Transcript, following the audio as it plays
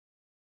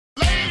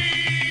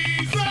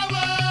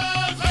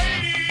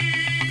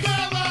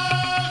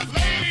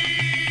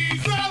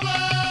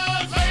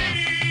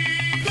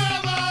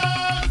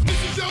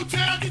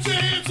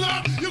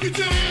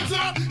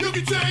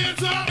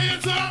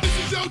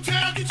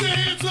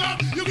hands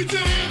up. You get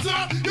your hands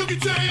up. You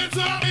get your hands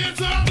up.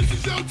 Hands up. This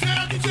is your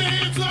town. Get your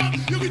hands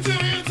up. You get your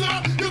hands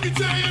up. You get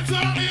your hands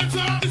up. Hands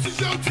up. This is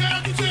your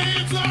town. Get your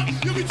hands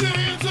up. You get your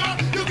hands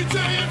up. You get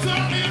your hands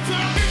up. Hands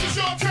up. This is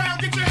your town.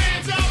 Get your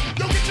hands up.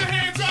 Yo, get your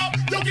hands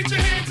up. Yo, get your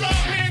hands up.